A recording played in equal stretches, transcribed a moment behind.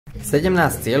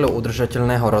17 cieľov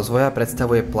udržateľného rozvoja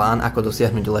predstavuje plán, ako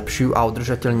dosiahnuť lepšiu a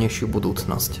udržateľnejšiu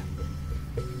budúcnosť.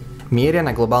 Mieria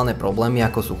na globálne problémy,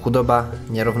 ako sú chudoba,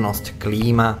 nerovnosť,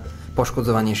 klíma,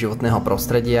 poškodzovanie životného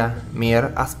prostredia,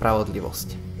 mier a spravodlivosť.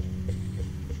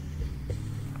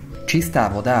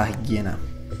 Čistá voda a hygiena.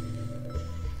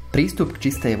 Prístup k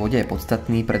čistej vode je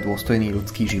podstatný pre dôstojný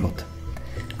ľudský život.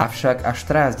 Avšak až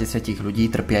 3 z 10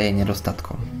 ľudí trpia jej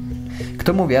nedostatkom. K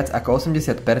tomu viac ako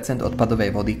 80%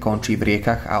 odpadovej vody končí v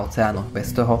riekach a oceánoch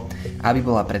bez toho, aby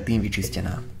bola predtým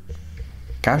vyčistená.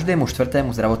 Každému 4.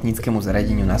 zdravotníckemu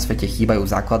zariadeniu na svete chýbajú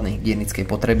základné hygienické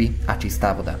potreby a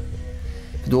čistá voda.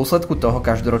 V dôsledku toho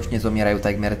každoročne zomierajú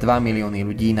takmer 2 milióny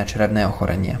ľudí na črevné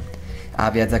ochorenia. A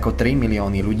viac ako 3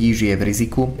 milióny ľudí žije v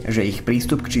riziku, že ich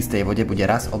prístup k čistej vode bude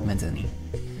raz obmedzený.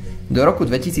 Do roku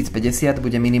 2050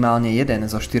 bude minimálne 1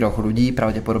 zo 4 ľudí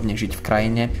pravdepodobne žiť v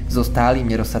krajine so stálym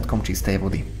nedostatkom čistej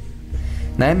vody.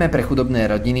 Najmä pre chudobné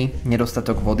rodiny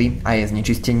nedostatok vody a jej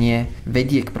znečistenie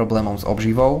vedie k problémom s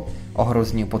obživou,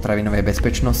 ohrozeniu potravinovej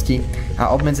bezpečnosti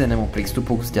a obmedzenému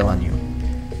prístupu k vzdelaniu.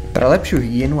 Pre lepšiu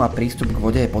hygienu a prístup k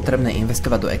vode je potrebné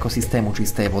investovať do ekosystému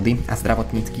čistej vody a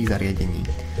zdravotníckych zariadení,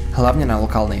 hlavne na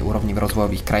lokálnej úrovni v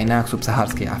rozvojových krajinách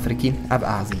subsahárskej Afriky a v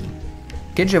Ázii.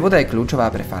 Keďže voda je kľúčová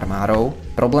pre farmárov,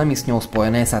 problémy s ňou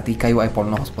spojené sa týkajú aj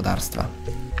poľnohospodárstva.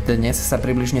 Dnes sa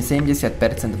približne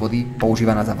 70% vody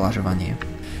používa na zavlažovanie.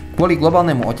 Kvôli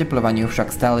globálnemu otepľovaniu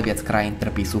však stále viac krajín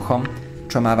trpí suchom,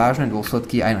 čo má vážne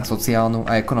dôsledky aj na sociálnu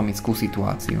a ekonomickú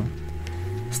situáciu.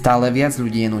 Stále viac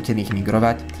ľudí je nútených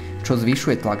migrovať, čo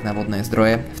zvyšuje tlak na vodné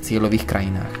zdroje v cieľových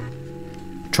krajinách.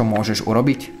 Čo môžeš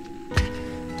urobiť?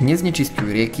 Neznečisťuj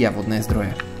rieky a vodné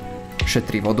zdroje.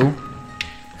 Šetri vodu.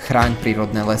 Chráň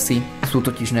prírodné lesy, sú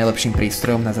totiž najlepším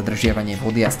prístrojom na zadržiavanie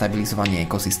vody a stabilizovanie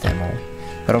ekosystémov.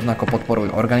 Rovnako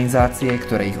podporuj organizácie,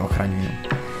 ktoré ich ochraňujú.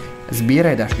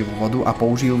 Zbieraj dažďovú vodu a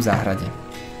použij ju v záhrade.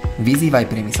 Vyzývaj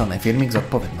priemyselné firmy k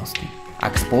zodpovednosti.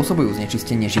 Ak spôsobujú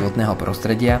znečistenie životného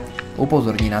prostredia,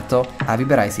 upozorni na to a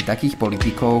vyberaj si takých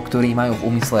politikov, ktorí majú v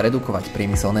úmysle redukovať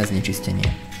priemyselné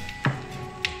znečistenie.